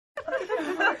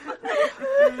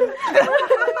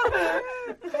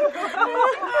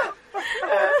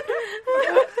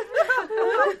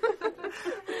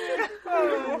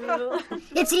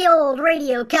It's the Old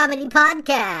Radio Comedy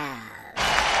Podcast.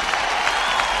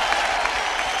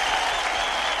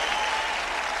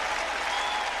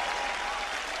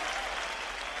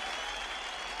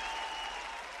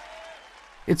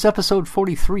 It's episode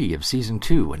 43 of Season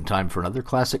 2, and time for another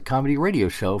classic comedy radio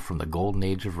show from the golden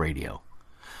age of radio.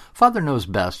 Father Knows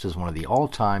Best is one of the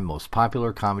all-time most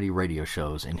popular comedy radio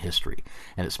shows in history,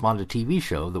 and it spawned a TV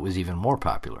show that was even more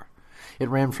popular. It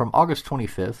ran from August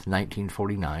 25th,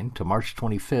 1949 to March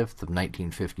 25th of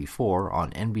 1954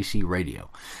 on NBC Radio,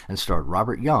 and starred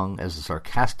Robert Young as the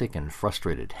sarcastic and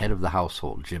frustrated head of the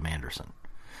household, Jim Anderson.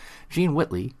 Gene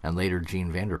Whitley, and later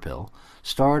Gene Vanderpill,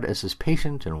 starred as his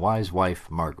patient and wise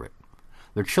wife, Margaret.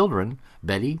 Their children,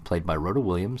 Betty, played by Rhoda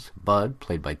Williams, Bud,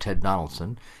 played by Ted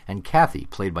Donaldson, and Kathy,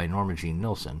 played by Norma Jean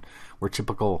Nilsson, were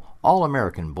typical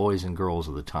all-American boys and girls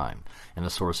of the time, and a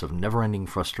source of never-ending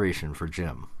frustration for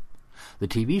Jim. The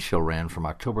TV show ran from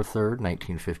October 3,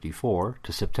 1954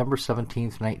 to September 17,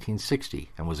 1960,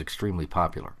 and was extremely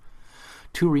popular.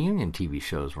 2 reunion TV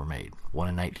shows were made, one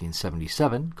in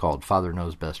 1977 called Father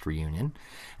Knows Best Reunion,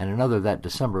 and another that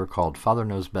December called Father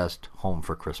Knows Best Home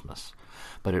for Christmas.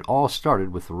 But it all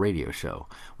started with the radio show,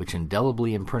 which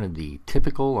indelibly imprinted the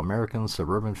typical American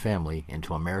suburban family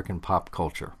into American pop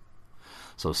culture.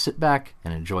 So sit back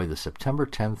and enjoy the September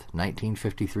 10th,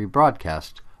 1953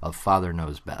 broadcast of Father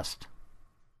Knows Best.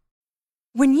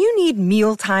 When you need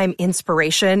mealtime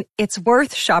inspiration, it's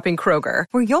worth shopping Kroger,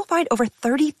 where you'll find over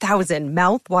 30,000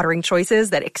 mouth-watering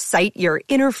choices that excite your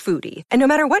inner foodie. And no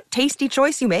matter what tasty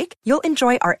choice you make, you'll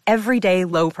enjoy our everyday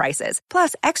low prices,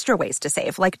 plus extra ways to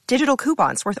save, like digital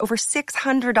coupons worth over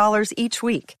 $600 each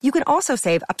week. You can also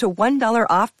save up to $1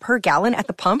 off per gallon at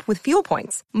the pump with fuel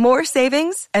points. More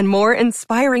savings and more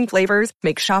inspiring flavors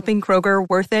make shopping Kroger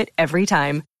worth it every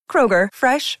time. Kroger,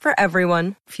 fresh for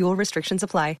everyone. Fuel restrictions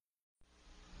apply.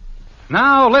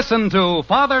 Now listen to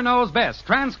Father Knows Best,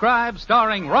 transcribed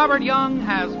starring Robert Young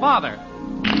as Father.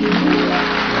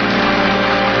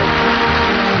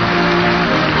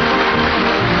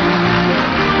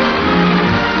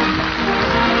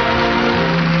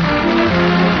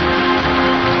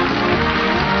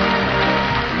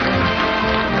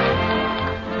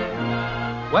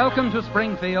 Welcome to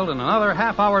Springfield and another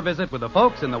half-hour visit with the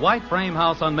folks in the White Frame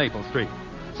House on Maple Street.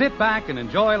 Sit back and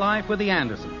enjoy life with the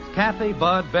Andersons, Kathy,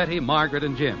 Bud, Betty, Margaret,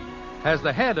 and Jim, as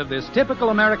the head of this typical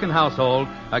American household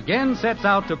again sets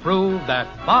out to prove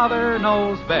that Father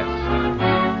knows best.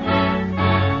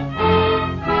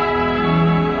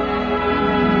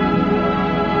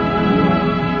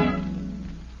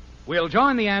 We'll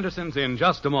join the Andersons in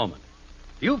just a moment.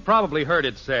 You've probably heard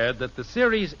it said that the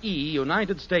Series E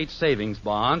United States Savings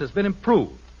Bond has been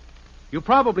improved. You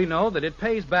probably know that it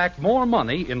pays back more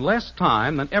money in less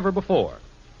time than ever before.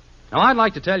 Now, I'd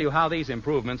like to tell you how these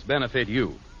improvements benefit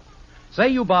you. Say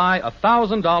you buy a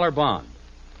 $1,000 bond.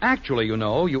 Actually, you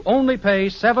know, you only pay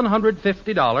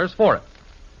 $750 for it.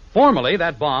 Formerly,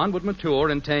 that bond would mature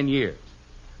in 10 years.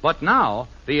 But now,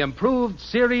 the improved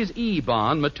Series E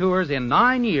bond matures in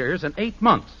 9 years and 8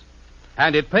 months.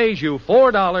 And it pays you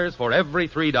 $4 for every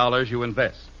 $3 you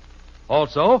invest.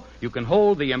 Also, you can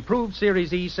hold the improved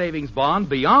Series E savings bond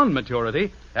beyond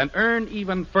maturity and earn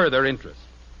even further interest.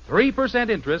 3%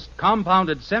 interest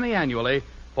compounded semi-annually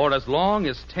for as long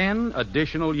as 10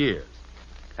 additional years.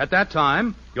 At that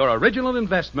time, your original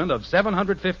investment of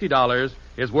 $750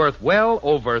 is worth well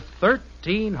over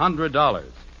 $1,300.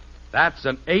 That's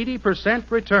an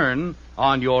 80% return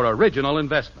on your original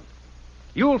investment.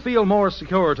 You'll feel more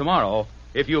secure tomorrow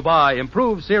if you buy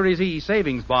improved Series E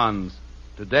savings bonds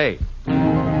today.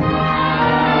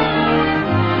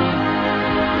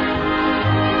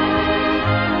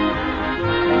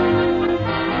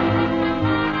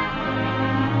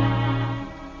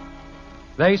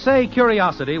 They say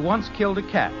curiosity once killed a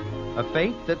cat, a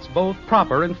fate that's both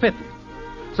proper and fitting.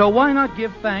 So why not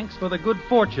give thanks for the good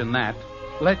fortune that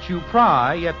lets you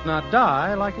pry yet not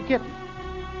die like a kitten?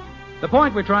 The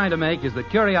point we're trying to make is that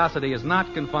curiosity is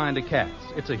not confined to cats.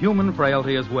 It's a human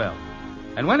frailty as well.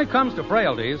 And when it comes to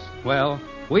frailties, well,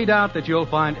 we doubt that you'll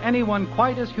find anyone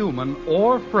quite as human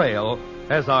or frail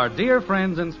as our dear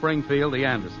friends in Springfield, the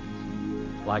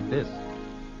Andersons. Like this.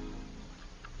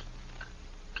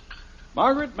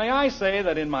 Margaret, may I say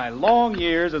that in my long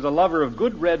years as a lover of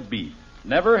good red beef,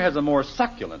 never has a more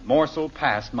succulent morsel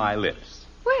passed my lips.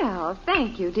 Well,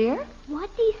 thank you, dear. What'd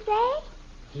he say?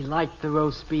 He liked the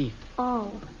roast beef. Oh.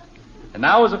 And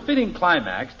now, as a fitting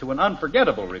climax to an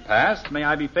unforgettable repast, may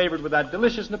I be favored with that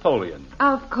delicious Napoleon?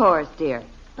 Of course, dear.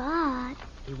 Bud.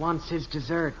 He wants his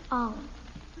dessert. Oh.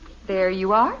 There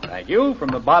you are. Thank you. From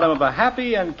the bottom of a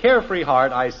happy and carefree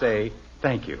heart, I say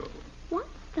thank you. What's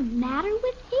the matter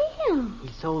with him? He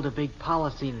sold a big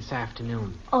policy this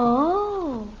afternoon.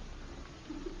 Oh.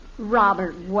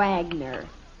 Robert Wagner.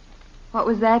 What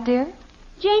was that, dear?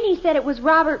 Janie said it was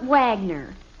Robert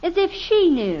Wagner, as if she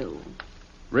knew.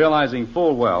 Realizing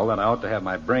full well that I ought to have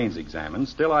my brains examined,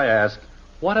 still I ask,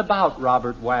 what about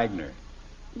Robert Wagner?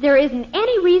 There isn't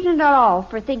any reason at all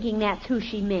for thinking that's who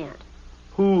she meant.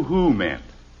 Who meant?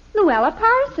 Luella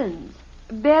Parsons.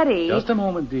 Betty. Just a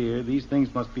moment, dear. These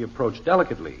things must be approached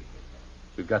delicately.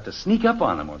 We've got to sneak up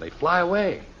on them or they fly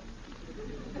away.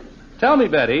 Tell me,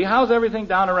 Betty, how's everything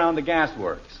down around the gas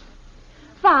works?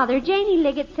 Father, Janie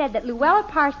Liggett said that Luella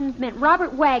Parsons meant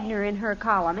Robert Wagner in her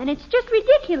column, and it's just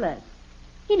ridiculous.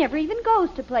 He never even goes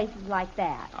to places like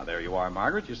that. Now, there you are,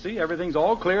 Margaret. You see, everything's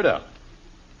all cleared up.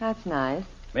 That's nice.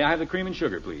 May I have the cream and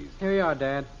sugar, please? Here you are,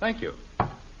 Dad. Thank you.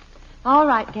 All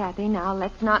right, Kathy, now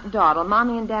let's not dawdle.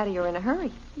 Mommy and Daddy are in a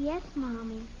hurry. Yes,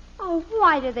 Mommy. Oh,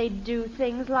 why do they do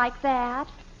things like that?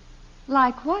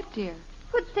 Like what, dear?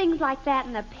 Put things like that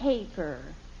in the paper.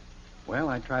 Well,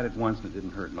 I tried it once and it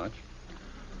didn't hurt much.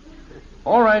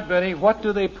 All right, Betty, what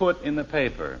do they put in the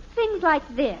paper? Things like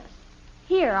this.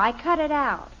 Here, I cut it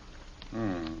out.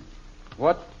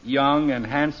 What young and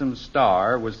handsome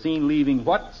star was seen leaving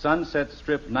what Sunset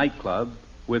Strip nightclub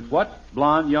with what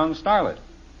blonde young starlet?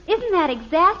 Isn't that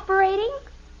exasperating?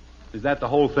 Is that the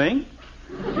whole thing?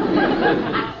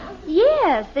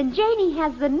 Yes, and Janie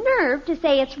has the nerve to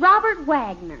say it's Robert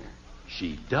Wagner.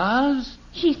 She does?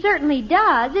 She certainly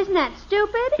does. Isn't that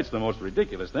stupid? It's the most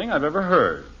ridiculous thing I've ever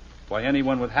heard. Why,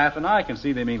 anyone with half an eye can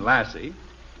see they mean Lassie.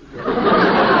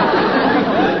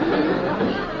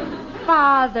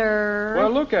 Father.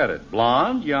 Well, look at it.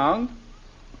 Blonde, young.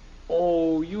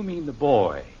 Oh, you mean the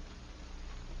boy.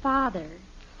 Father,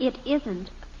 it isn't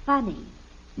funny.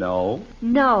 No?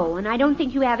 No, and I don't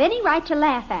think you have any right to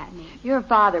laugh at me. Your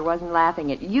father wasn't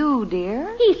laughing at you,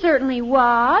 dear. He certainly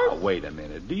was. Now, wait a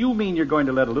minute. Do you mean you're going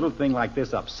to let a little thing like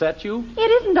this upset you?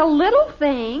 It isn't a little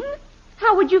thing.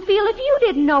 How would you feel if you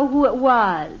didn't know who it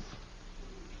was?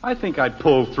 I think I'd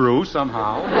pull through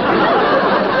somehow.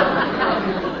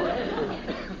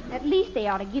 At least they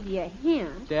ought to give you a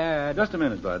hint. Dad. Just a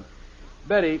minute, Bud.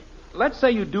 Betty, let's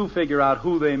say you do figure out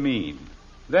who they mean.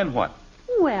 Then what?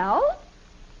 Well,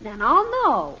 then I'll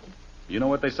know. You know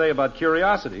what they say about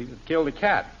curiosity. It killed a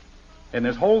cat. And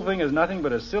this whole thing is nothing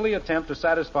but a silly attempt to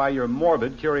satisfy your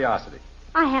morbid curiosity.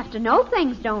 I have to know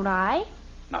things, don't I?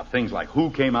 Now, things like who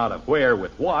came out of where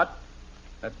with what,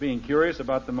 that's being curious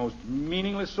about the most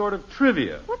meaningless sort of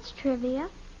trivia. What's trivia?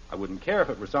 I wouldn't care if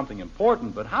it were something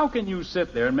important, but how can you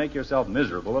sit there and make yourself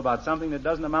miserable about something that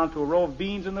doesn't amount to a row of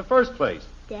beans in the first place?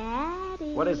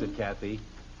 Daddy. What is it, Kathy?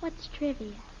 What's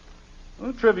trivia?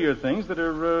 Well, trivia are things that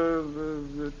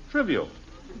are trivial.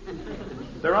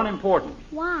 They're unimportant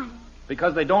Why?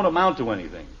 because they don't amount to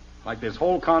anything, like this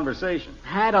whole conversation.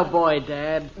 Attaboy,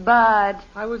 Dad. Bud.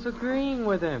 I was agreeing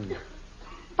with him.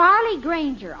 Farley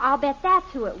Granger. I'll bet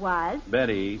that's who it was.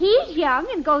 Betty. He's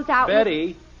young and goes out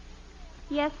Betty,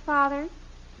 Yes, Father?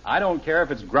 I don't care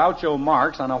if it's Groucho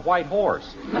Marx on a white horse.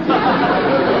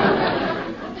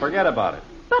 Forget about it.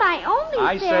 But I only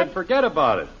I said forget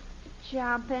about it.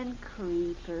 Jumping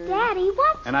creepers. Daddy,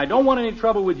 what's... And I don't want any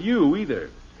trouble with you either.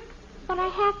 But I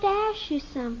have to ask you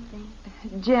something.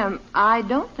 Jim, I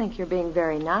don't think you're being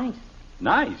very nice.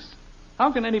 Nice?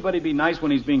 How can anybody be nice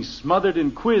when he's being smothered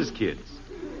in quiz kids?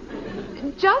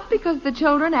 Just because the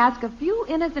children ask a few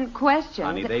innocent questions...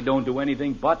 Honey, they don't do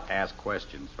anything but ask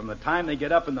questions. From the time they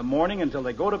get up in the morning until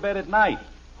they go to bed at night.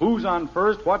 Who's on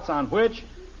first? What's on which?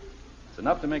 It's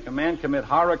enough to make a man commit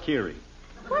harakiri.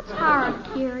 What's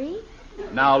harakiri?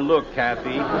 Now look,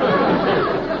 Kathy.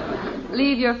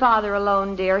 Leave your father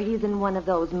alone, dear. He's in one of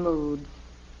those moods.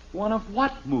 One of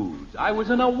what moods? I was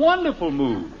in a wonderful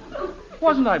mood.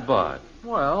 Wasn't I, Bud?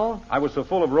 Well, I was so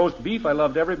full of roast beef, I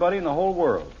loved everybody in the whole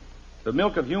world. The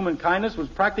milk of human kindness was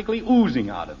practically oozing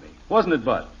out of me. Wasn't it,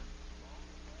 Bud?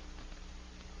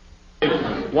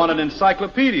 Want an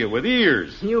encyclopedia with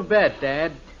ears. you bet,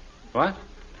 Dad. What?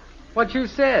 What you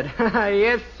said.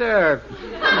 Yes, sir.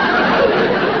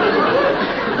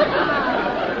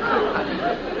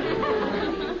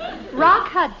 Rock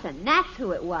Hudson. That's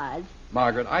who it was.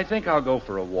 Margaret, I think I'll go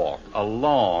for a walk. A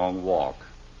long walk.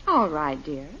 All right,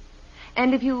 dear.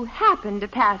 And if you happen to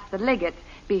pass the Liggets,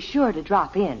 be sure to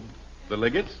drop in. The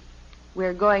Liggets?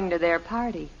 We're going to their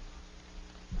party.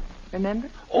 Remember?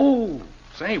 Oh,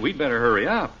 say, we'd better hurry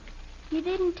up. You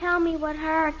didn't tell me what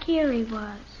harakiri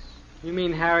was. You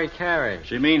mean Harry Carey?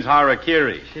 She means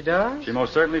harakiri. She does? She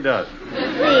most certainly does.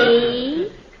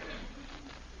 See?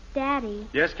 Daddy,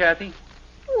 Yes, Kathy?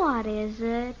 what is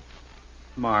it?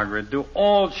 Margaret, do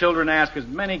all children ask as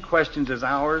many questions as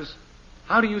ours?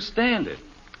 How do you stand it?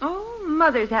 Oh,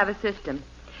 mothers have a system.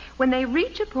 When they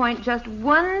reach a point just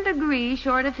 1 degree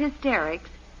short of hysterics,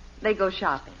 they go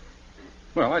shopping.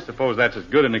 Well, I suppose that's as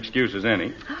good an excuse as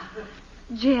any.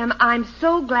 Jim, I'm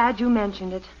so glad you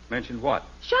mentioned it. Mentioned what?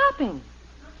 Shopping.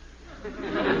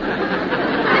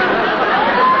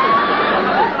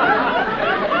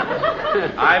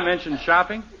 I mentioned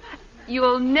shopping?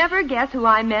 You'll never guess who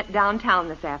I met downtown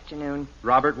this afternoon.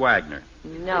 Robert Wagner.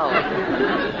 No.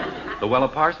 Luella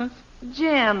Parsons?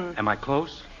 Jim, Am I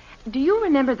close? do you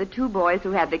remember the 2 boys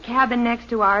who had the cabin next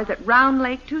to ours at Round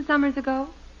Lake 2 summers ago?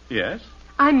 Yes.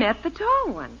 I met the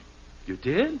tall one. You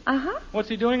did? Uh-huh. What's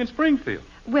he doing in Springfield?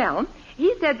 Well,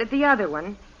 he said that the other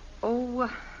one... Oh,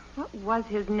 what was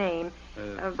his name?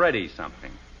 Freddie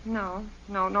something. No,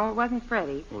 it wasn't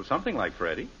Freddie. Well, something like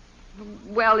Freddie.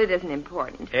 Well, it isn't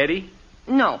important. Eddie?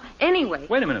 No, anyway.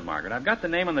 Wait a minute, Margaret. I've got the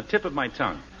name on the tip of my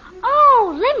tongue.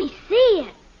 Oh, let me see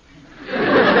it.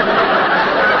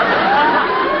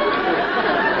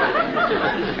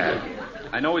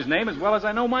 I know his name as well as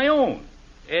I know my own.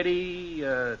 Eddie,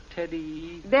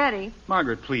 Teddy... Betty.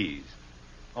 Margaret, please.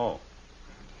 Oh.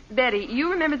 Betty,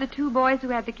 you remember the 2 boys who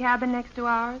had the cabin next to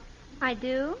ours? I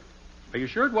do? Are you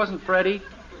sure it wasn't Freddie?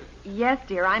 Yes,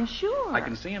 dear, I'm sure. I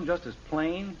can see him just as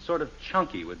plain, sort of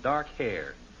chunky with dark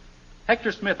hair.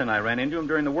 Hector Smith and I ran into him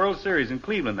during the World Series in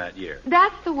Cleveland that year.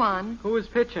 That's the one. Who was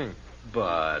pitching?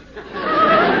 Bud.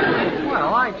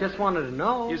 Well, I just wanted to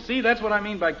know. You see, that's what I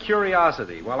mean by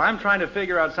curiosity. While I'm trying to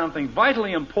figure out something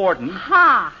vitally important...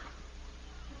 Ha!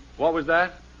 What was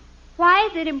that? Why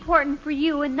is it important for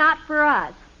you and not for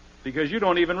us? Because you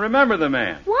don't even remember the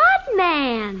man. What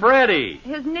man? Freddie.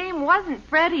 His name wasn't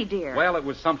Freddie, dear. Well, it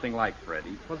was something like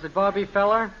Freddie. Was it Bobby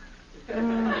Feller?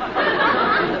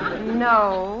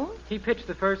 No. He pitched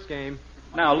the first game.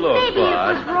 Now, look, Maybe it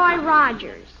was Bud. Roy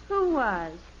Rogers. Who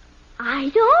was? I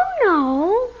don't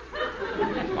know.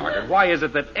 Margaret, why is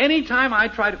it that any time I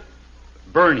try to...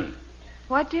 Bernie.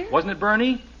 What, dear? Wasn't it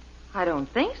Bernie? I don't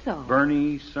think so.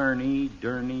 Bernie, Cerny,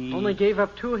 Durney... Only gave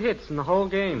up 2 hits in the whole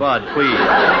game. Bud, please.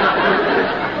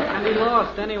 And he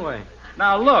lost anyway.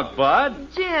 Now, look, Bud.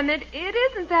 Jim, it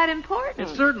isn't that important.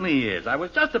 It certainly is. I was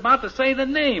just about to say the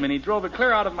name, and he drove it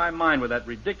clear out of my mind with that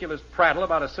ridiculous prattle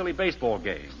about a silly baseball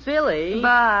game. Silly?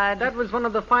 Bud. That was one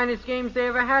of the finest games they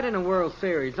ever had in a World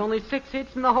Series. Only 6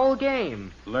 hits in the whole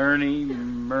game. Lerny,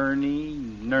 Murney,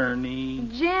 Nurney.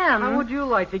 Jim. How would you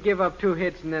like to give up 2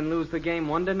 hits and then lose the game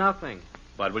 1-0?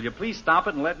 Bud, will you please stop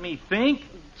it and let me think?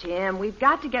 Jim, we've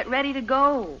got to get ready to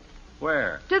go.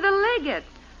 Where? To the Liggett.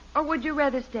 Or would you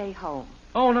rather stay home?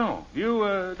 Oh, no.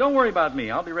 You, don't worry about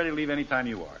me. I'll be ready to leave any time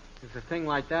you are. If a thing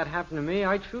like that happened to me,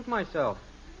 I'd shoot myself.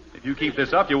 If you keep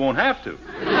this up, you won't have to.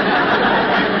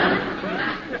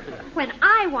 When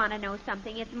I want to know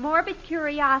something, it's morbid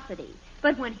curiosity.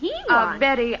 But when he wants...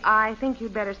 Betty, I think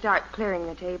you'd better start clearing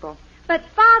the table. But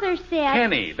Father said...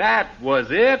 Kenny, that was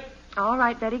it? All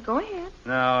right, Betty, go ahead.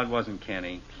 No, it wasn't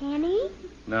Kenny. Penny?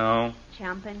 No,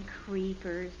 Jumping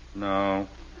creepers. no.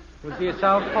 Was he a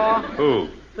southpaw? Who?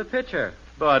 The pitcher.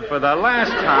 Bud, for the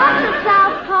last time...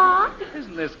 Southpaw?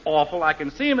 Isn't this awful? I can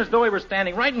see him as though he were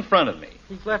standing right in front of me.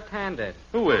 He's left-handed.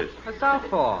 Who is? A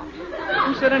southpaw.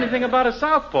 Who said anything about a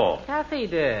southpaw? Kathy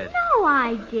did. No,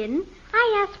 I didn't.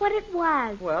 I asked what it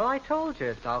was. Well, I told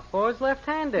you. Southpaw is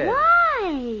left-handed.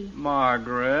 Why?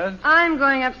 Margaret. I'm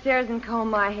going upstairs and comb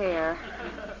my hair.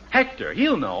 Hector,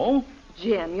 he'll know.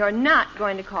 Jim, you're not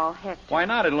going to call Hector. Why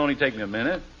not? It'll only take me a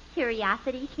minute.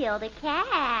 Curiosity killed a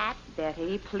cat.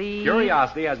 Betty, please.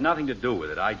 Curiosity has nothing to do with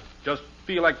it. I just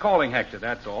feel like calling Hector,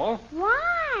 that's all.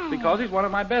 Why? Because he's one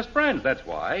of my best friends, that's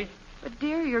why. But,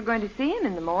 dear, you're going to see him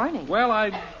in the morning. Well,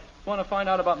 I want to find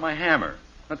out about my hammer.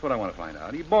 That's what I want to find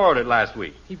out. He borrowed it last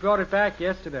week. He brought it back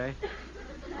yesterday.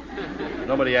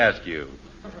 Nobody asked you.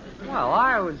 Well,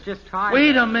 I was just trying...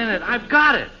 Wait a minute. I've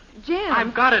got it. Jim.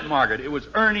 I've got it, Margaret. It was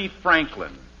Ernie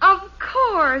Franklin. Of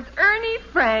course, Ernie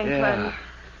Franklin. Yeah.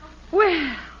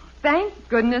 Well, thank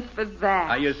goodness for that.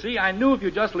 Now, you see, I knew if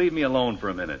you'd just leave me alone for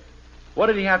a minute. What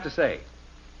did he have to say?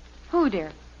 Who,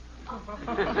 dear?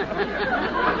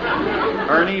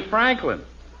 Ernie Franklin.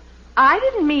 I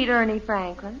didn't meet Ernie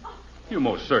Franklin. You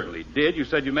most certainly did. You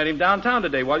said you met him downtown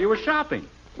today while you were shopping.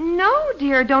 No,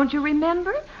 dear, don't you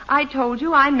remember? I told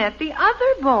you I met the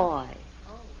other boy.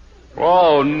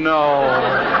 Oh,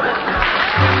 no.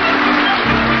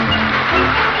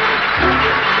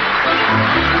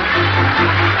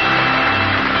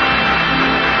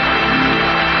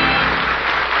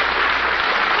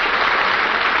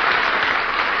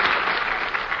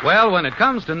 Well, when it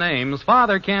comes to names,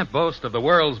 Father can't boast of the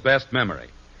world's best memory.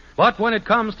 But when it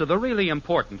comes to the really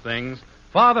important things,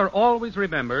 Father always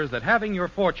remembers that having your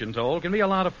fortune told can be a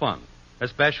lot of fun,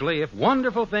 especially if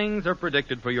wonderful things are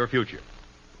predicted for your future.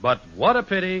 But what a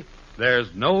pity, there's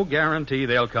no guarantee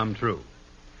they'll come true.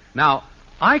 Now,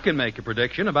 I can make a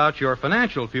prediction about your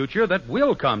financial future that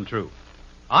will come true.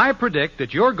 I predict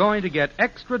that you're going to get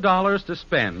extra dollars to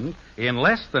spend in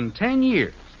less than 10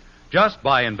 years just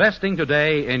by investing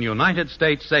today in United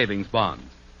States savings bonds.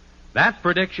 That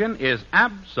prediction is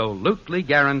absolutely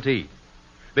guaranteed.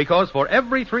 Because for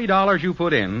every $3 you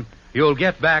put in, you'll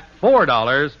get back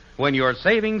 $4 when your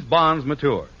savings bonds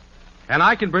mature. And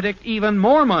I can predict even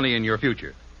more money in your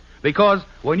future. Because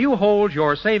when you hold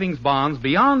your savings bonds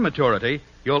beyond maturity,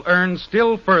 you'll earn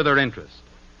still further interest.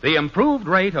 The improved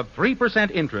rate of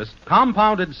 3% interest,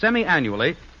 compounded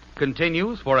semi-annually,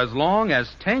 continues for as long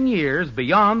as 10 years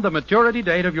beyond the maturity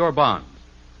date of your bonds.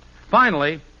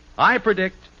 Finally, I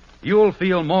predict you'll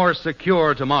feel more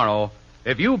secure tomorrow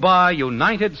if you buy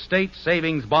United States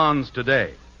savings bonds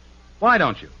today. Why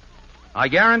don't you? I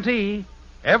guarantee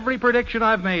every prediction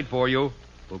I've made for you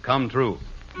will come true.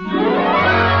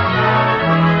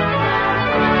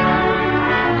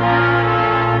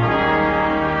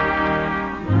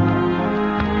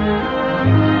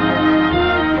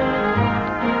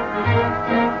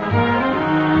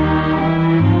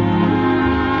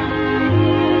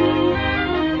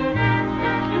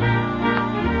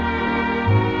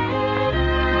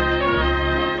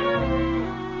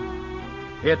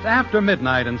 It's after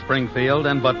midnight in Springfield,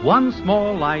 and but one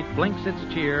small light blinks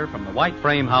its cheer from the white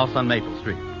frame house on Maple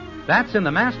Street. That's in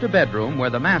the master bedroom where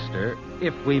the master,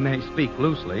 if we may speak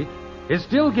loosely, is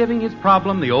still giving his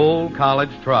problem the old college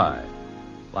try.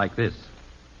 Like this.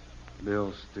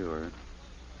 Bill Stewart.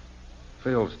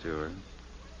 Phil Stewart.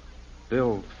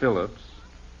 Bill Phillips.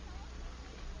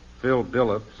 Phil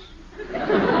Billups.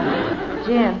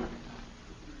 Jim.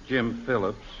 Jim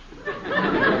Phillips.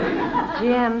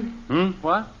 Jim.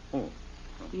 What? Oh.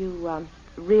 You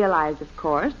realize, of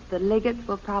course, the Liggetts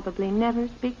will probably never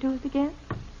speak to us again?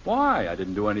 Why? I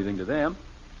didn't do anything to them.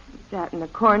 You sat in the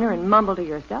corner and mumbled to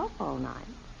yourself all night.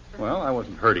 Well, I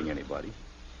wasn't hurting anybody.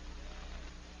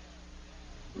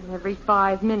 And every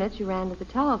 5 minutes you ran to the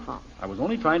telephone. I was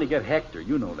only trying to get Hector.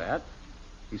 You know that.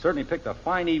 He certainly picked a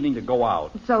fine evening to go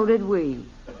out. So did we.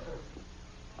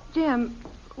 Jim,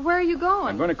 where are you going?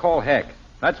 I'm going to call Heck.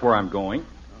 That's where I'm going.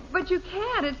 But you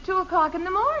can't. It's 2 o'clock in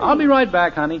the morning. I'll be right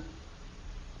back, honey.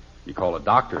 You call a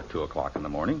doctor at 2 o'clock in the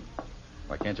morning.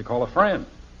 Why can't you call a friend?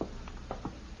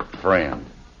 Friend.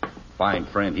 Fine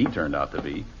friend he turned out to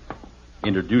be.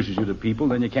 Introduces you to people,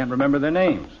 then you can't remember their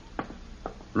names.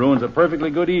 Ruins a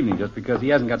perfectly good evening just because he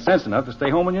hasn't got sense enough to stay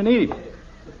home when you need him.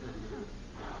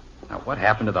 Now, what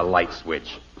happened to the light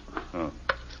switch? Oh.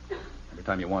 Every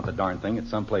time you want the darn thing, it's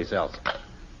someplace else.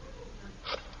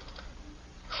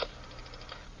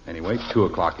 Anyway, 2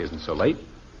 o'clock isn't so late.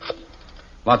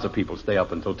 Lots of people stay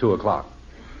up until 2 o'clock.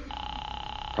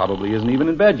 Probably isn't even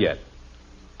in bed yet.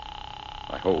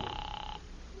 I hope.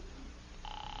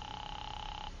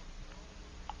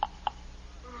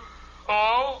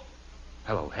 Hello?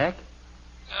 Hello, Heck.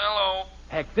 Hello.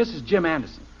 Heck, this is Jim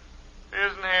Anderson.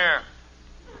 Isn't here.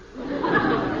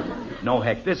 No,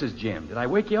 Heck, this is Jim. Did I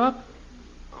wake you up?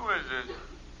 Who is this?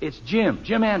 It's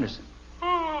Jim Anderson.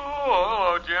 Oh,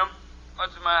 hello, Jim.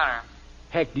 What's the matter?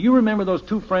 Heck, do you remember those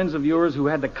 2 friends of yours who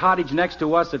had the cottage next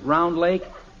to us at Round Lake?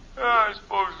 I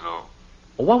suppose so.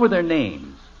 Well, what were their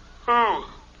names? Who?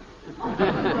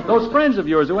 Those friends of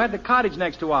yours who had the cottage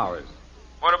next to ours.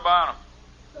 What about him?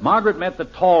 Margaret met the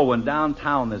tall one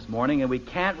downtown this morning, and we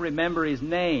can't remember his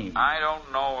name. I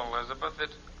don't know, Elizabeth.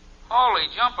 It's holy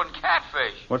jumping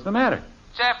catfish. What's the matter?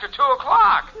 It's after 2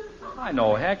 o'clock. I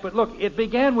know, Heck, but look, it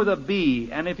began with a B,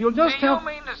 and if you'll just Do tell... you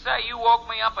mean to say you woke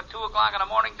me up at 2 o'clock in the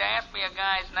morning to ask me a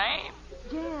guy's name?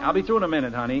 Jim. I'll be through in a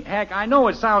minute, honey. Heck, I know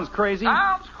it sounds crazy.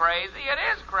 Sounds crazy. It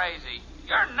is crazy.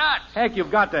 You're nuts. Heck,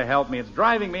 you've got to help me. It's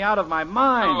driving me out of my 2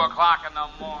 mind. o'clock in the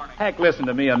morning. Heck, listen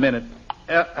to me a minute.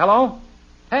 Hello?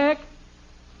 Heck?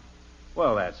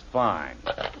 Well, that's fine.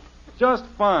 Just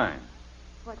fine.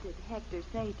 What did Hector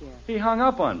say, dear? He hung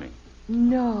up on me.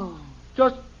 No.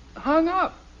 Just hung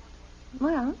up.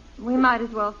 Well, we might as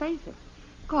well face it.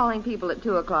 Calling people at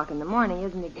 2 o'clock in the morning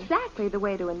isn't exactly the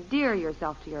way to endear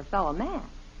yourself to your fellow man.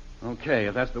 Okay,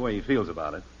 if that's the way he feels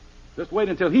about it. Just wait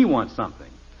until he wants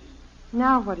something.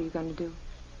 Now what are you going to do?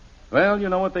 Well, you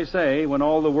know what they say. When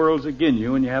all the world's agin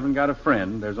you and you haven't got a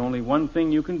friend, there's only one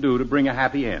thing you can do to bring a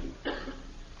happy end.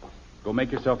 Go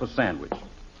make yourself a sandwich.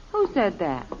 Who said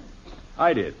that?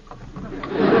 I did.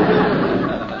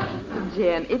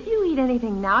 Jim, if you eat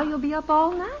anything now, you'll be up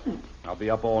all night. I'll be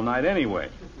up all night anyway.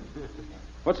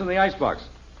 What's in the icebox?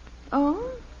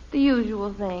 Oh, the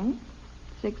usual thing.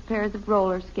 6 pairs of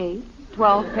roller skates,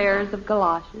 12 pairs of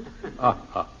galoshes.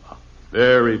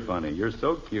 Very funny. You're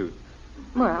so cute.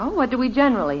 Well, what do we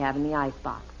generally have in the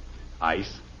icebox?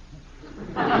 Ice.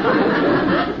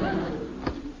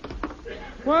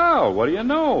 Well, what do you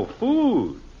know?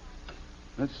 Food.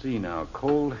 Let's see now.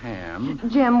 Cold ham.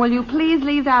 Jim, will you please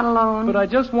leave that alone? But I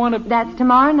just want to... That's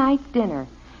tomorrow night's dinner.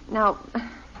 Now,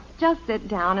 just sit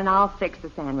down and I'll fix the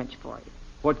sandwich for you.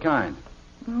 What kind?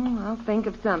 Oh, I'll think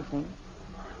of something.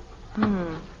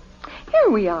 Here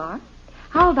we are.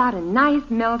 How about a nice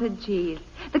melted cheese?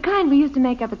 The kind we used to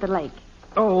make up at the lake.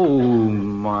 Oh,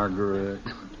 Margaret.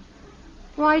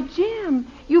 Why, Jim,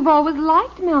 you've always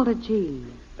liked melted cheese.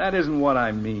 That isn't what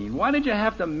I mean. Why did you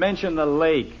have to mention the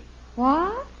lake?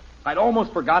 What? I'd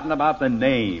almost forgotten about the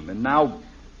name, and now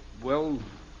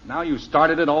you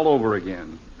started it all over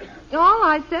again. All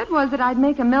I said was that I'd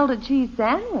make a melted cheese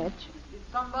sandwich. Did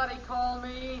somebody call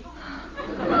me?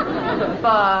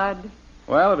 Bud.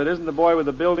 Well, if it isn't the boy with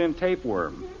the built-in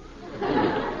tapeworm.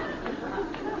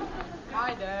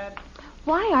 Hi, Dad.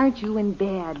 Why aren't you in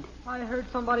bed? I heard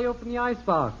somebody open the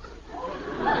icebox.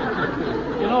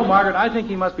 You know, Margaret, I think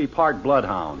he must be part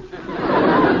bloodhound.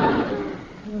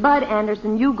 Bud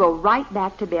Anderson, you go right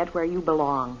back to bed where you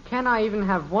belong. Can I even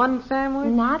have one sandwich?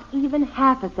 Not even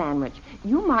half a sandwich.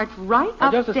 You march right Now,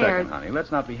 upstairs. just a second, honey.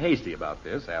 Let's not be hasty about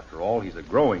this. After all, he's a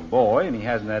growing boy, and he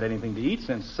hasn't had anything to eat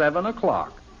since 7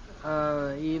 o'clock.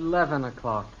 11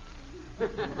 o'clock.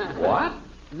 What?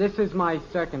 This is my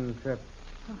second trip.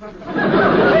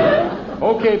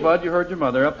 Okay, Bud, you heard your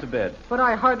mother. Up to bed. But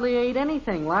I hardly ate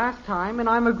anything last time, and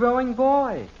I'm a growing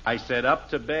boy. I said up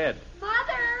to bed.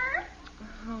 Mother!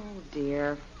 Oh,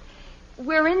 dear.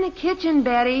 We're in the kitchen,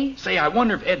 Betty. Say, I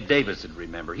wonder if Ed Davis would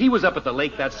remember. He was up at the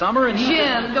lake that summer, and he...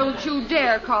 Jim, don't you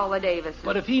dare call the Davis.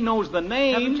 But if he knows the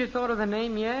name... Haven't you thought of the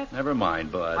name yet? Never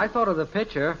mind, Bud. I thought of the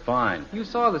pitcher. Fine. You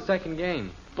saw the second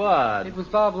game. Bud. It was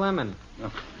Bob Lemon.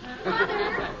 Mother!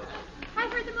 I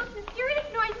heard the most mysterious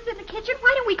noises in the kitchen.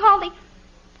 Why don't we call the...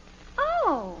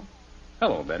 Oh.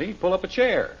 Hello, Betty. Pull up a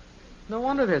chair. No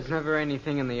wonder there's never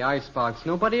anything in the icebox.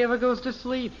 Nobody ever goes to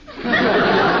sleep.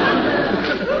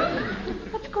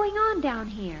 What's going on down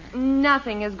here?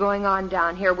 Nothing is going on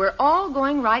down here. We're all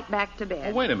going right back to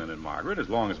bed. Oh, wait a minute, Margaret. As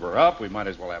long as we're up, we might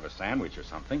as well have a sandwich or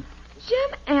something.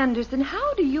 Jim Anderson,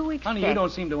 how do you expect... Honey, you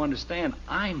don't seem to understand.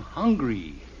 I'm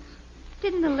hungry.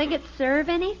 Didn't the Liggett serve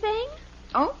anything?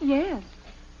 Oh, yes.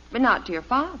 But not to your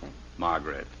father.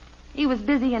 Margaret. He was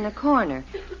busy in a corner,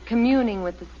 communing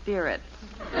with the spirits.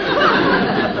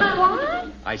 What?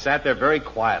 I sat there very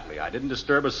quietly. I didn't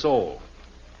disturb a soul.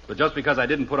 But just because I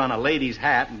didn't put on a lady's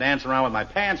hat and dance around with my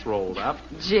pants rolled up...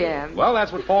 Jim. Well,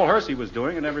 that's what Paul Hersey was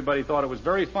doing, and everybody thought it was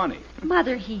very funny.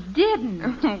 Mother, he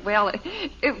didn't. Well,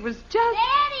 it was just...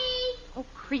 Daddy! Oh,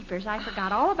 creepers, I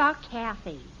forgot all about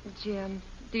Kathy. Jim,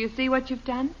 do you see what you've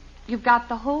done? You've got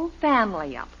the whole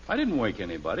family up. I didn't wake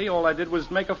anybody. All I did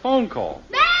was make a phone call.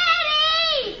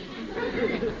 Daddy!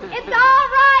 It's all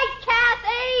right,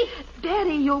 Kathy!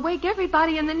 Daddy, you'll wake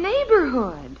everybody in the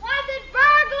neighborhood. Was it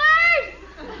burglars?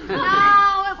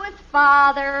 No, it was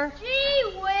Father. Gee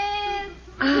whiz.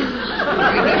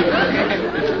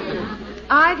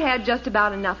 I've had just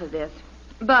about enough of this.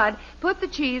 Bud, put the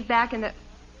cheese back in the...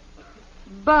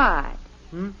 Bud.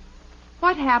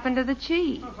 What happened to the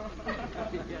cheese?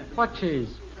 What cheese?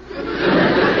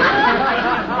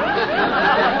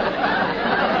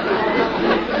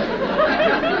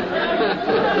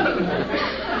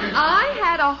 I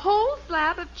had a whole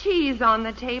slab of cheese on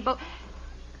the table.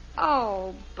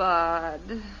 Oh,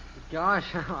 Bud. Gosh,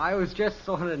 I was just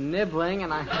sort of nibbling,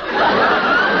 and I...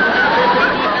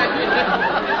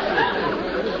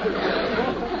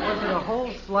 Was it a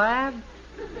whole slab?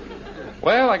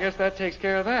 Well, I guess that takes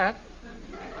care of that.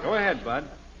 Go ahead, Bud.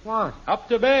 What? Up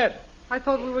to bed. I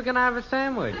thought we were going to have a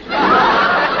sandwich.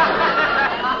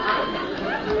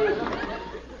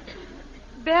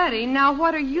 Betty, now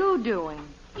what are you doing?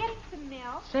 Getting some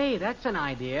milk. Say, that's an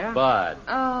idea. Bud.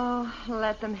 Oh,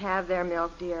 let them have their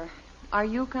milk, dear. Are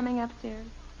you coming upstairs?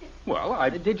 Well,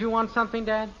 Did you want something,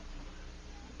 Dad?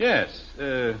 Yes.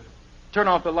 Turn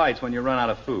off the lights when you run out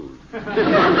of food.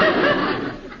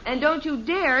 And don't you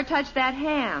dare touch that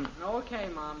ham. Okay,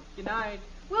 Mom. Good night.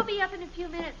 We'll be up in a few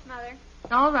minutes, Mother.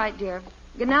 All right, dear.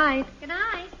 Good night. Good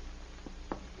night.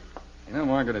 You know,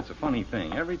 Margaret, it's a funny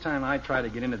thing. Every time I try to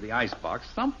get into the icebox,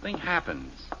 something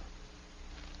happens.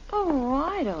 Oh,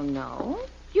 I don't know.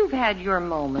 You've had your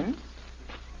moments.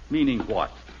 Meaning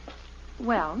what?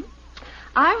 Well,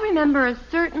 I remember a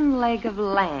certain leg of Oh,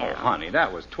 lamb. honey,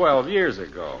 that was 12 years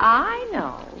ago. I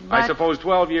know, but... I suppose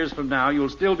 12 years from now you'll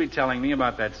still be telling me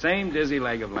about that same dizzy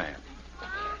leg of lamb.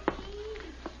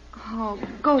 Oh,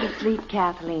 go to sleep,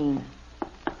 Kathleen.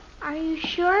 Are you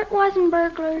sure it wasn't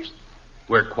burglars?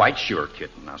 We're quite sure,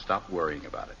 kitten. Now stop worrying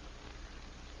about it.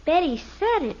 Betty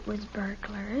said it was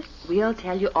burglars. We'll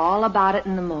tell you all about it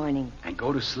in the morning. And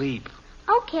go to sleep.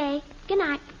 Okay. Good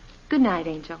night. Good night,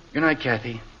 Angel. Good night,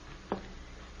 Kathy.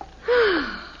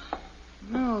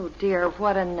 Oh, dear,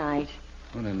 what a night.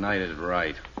 What a night is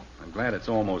right. I'm glad it's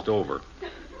almost over.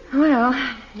 Well,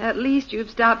 at least you've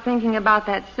stopped thinking about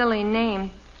that silly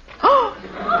name. Oh!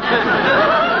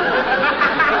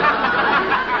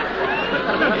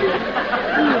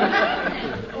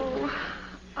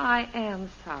 I am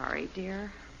sorry,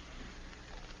 dear.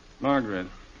 Margaret,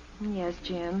 Yes,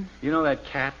 Jim. you know that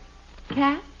cat?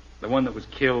 Cat? The one that was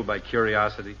killed by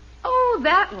curiosity? Oh,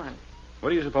 that one. What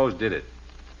do you suppose did it?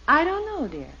 I don't know,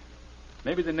 dear.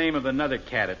 Maybe the name of another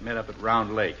cat it met up at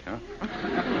Round Lake, huh?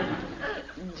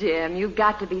 Jim, you've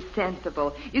got to be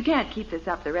sensible. You can't keep this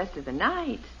up the rest of the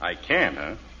night. I can,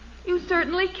 huh? You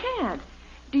certainly can't.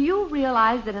 Do you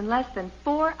realize that in less than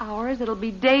 4 hours it'll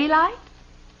be daylight?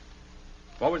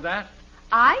 What was that?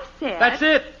 I said... That's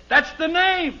it. That's the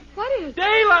name. What is it?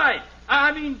 Daylight.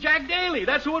 I mean, Jack Daly.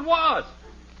 That's who it was.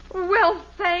 Well,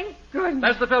 thank goodness.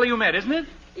 That's the fellow you met, isn't it?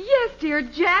 Yes, dear,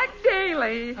 Jack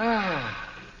Daly.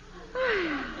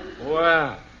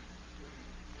 Well.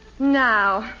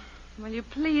 Now, will you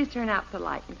please turn out the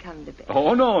light and come to bed?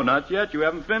 Oh, no, not yet. You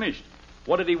haven't finished.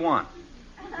 What did he want?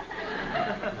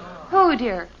 Oh,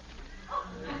 dear.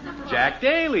 Jack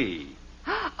Daly.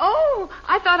 Oh,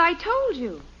 I thought I told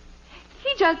you.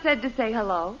 He just said to say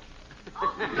hello.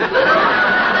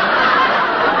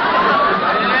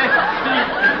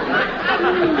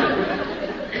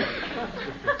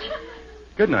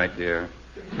 Good night, dear.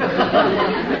 Good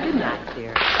night,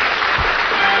 dear.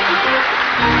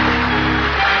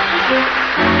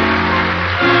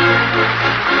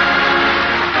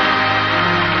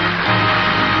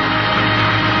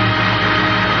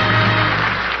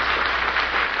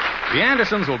 The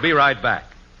Andersons will be right back.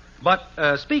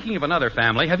 But speaking of another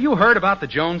family, have you heard about the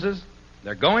Joneses?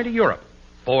 They're going to Europe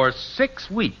for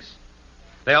 6 weeks.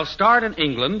 They'll start in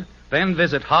England, then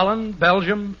visit Holland,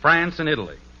 Belgium, France, and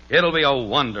Italy. It'll be a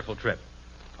wonderful trip.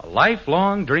 A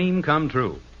lifelong dream come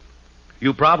true.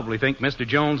 You probably think Mr.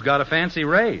 Jones got a fancy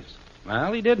raise.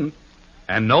 Well, he didn't.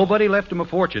 And nobody left him a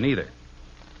fortune either.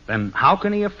 Then how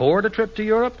can he afford a trip to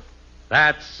Europe?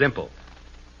 That's simple.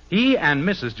 He and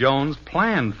Mrs. Jones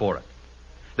planned for it.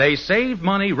 They saved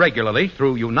money regularly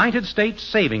through United States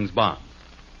savings bonds.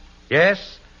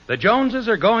 Yes, the Joneses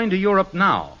are going to Europe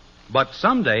now, but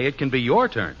someday it can be your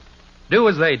turn. Do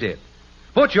as they did.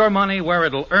 Put your money where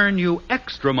it'll earn you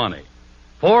extra money.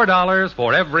 $4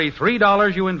 for every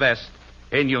 $3 you invest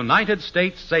in United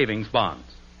States savings bonds.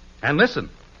 And listen,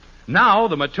 now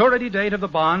the maturity date of the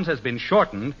bonds has been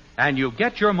shortened, and you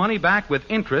get your money back with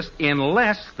interest in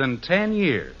less than 10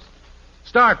 years.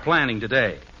 Start planning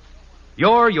today.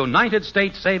 Your United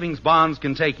States savings bonds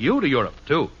can take you to Europe,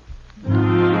 too.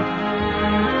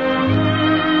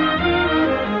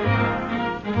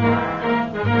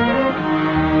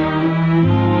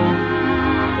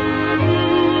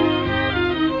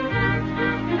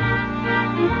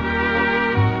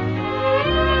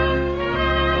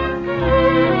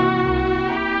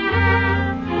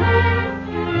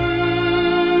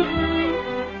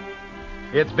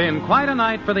 It's been quite a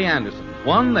night for the Andersons,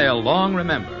 one they'll long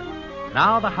remember.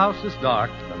 Now the house is dark,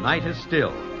 the night is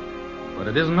still. But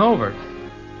it isn't over.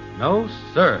 No,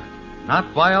 sir.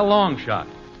 Not by a long shot.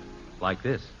 Like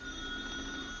this.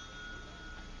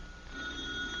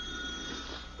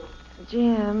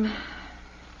 Jim.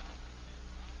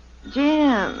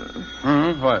 Jim.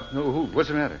 What? Who? What's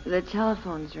the matter? The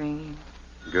telephone's ringing.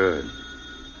 Good.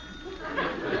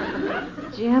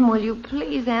 Jim, will you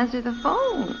please answer the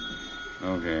phone?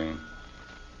 Okay.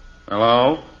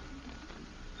 Hello?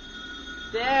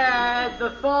 Dad,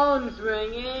 the phone's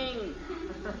ringing.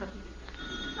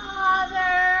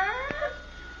 Father?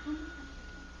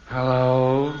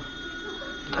 Hello?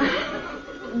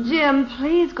 Jim,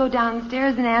 please go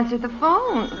downstairs and answer the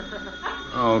phone.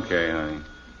 Okay, honey.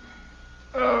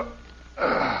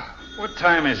 What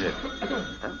time is it?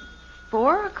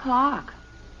 4 o'clock.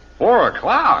 4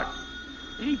 o'clock?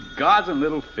 Ye gods and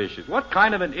little fishes. What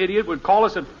kind of an idiot would call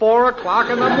us at 4 o'clock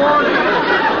in the morning?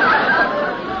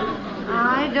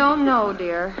 I don't know,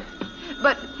 dear.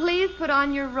 But please put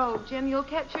on your robe, Jim. You'll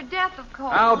catch your death of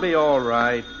cold. I'll be all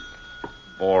right.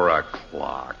 4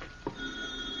 o'clock.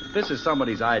 If this is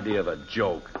somebody's idea of a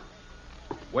joke.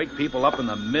 Wake people up in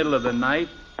the middle of the night.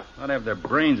 Ought to have their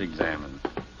brains examined.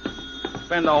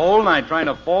 Spend the whole night trying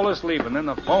to fall asleep, and then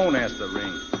the phone has to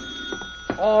ring.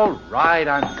 All right,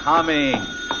 I'm coming.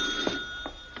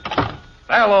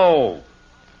 Hello.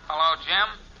 Hello, Jim.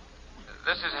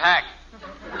 This is Hack.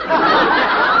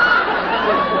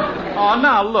 Oh,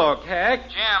 now look, Hack.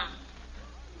 Jim,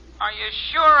 are you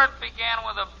sure it began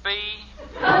with a B?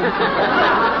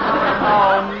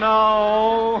 Oh,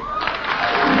 no.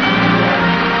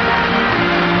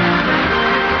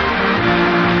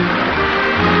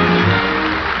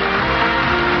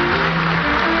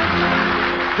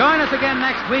 Join us again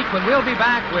next week when we'll be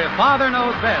back with Father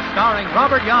Knows Best, starring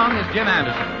Robert Young as Jim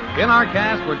Anderson. In our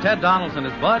cast were Ted Donaldson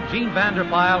as Bud, Gene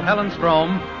Vanderpyle, Helen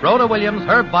Strome, Rhoda Williams,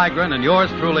 Herb Vigran, and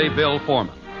yours truly, Bill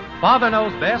Foreman. Father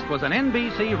Knows Best was an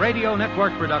NBC Radio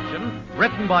Network production,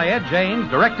 written by Ed James,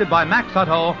 directed by Max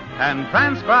Hutto, and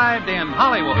transcribed in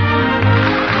Hollywood.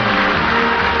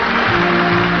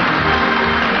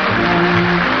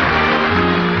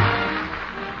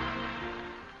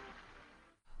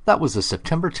 That was the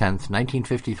September 10th,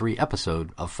 1953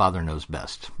 episode of Father Knows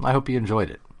Best. I hope you enjoyed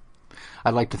it.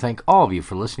 I'd like to thank all of you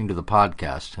for listening to the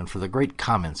podcast and for the great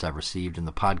comments I've received in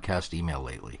the podcast email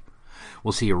lately.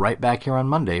 We'll see you right back here on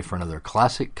Monday for another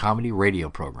classic comedy radio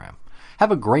program.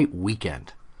 Have a great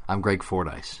weekend. I'm Greg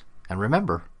Fordyce. And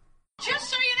remember... Just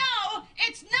so you know,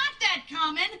 it's not that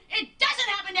common. It doesn't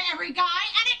happen to every guy.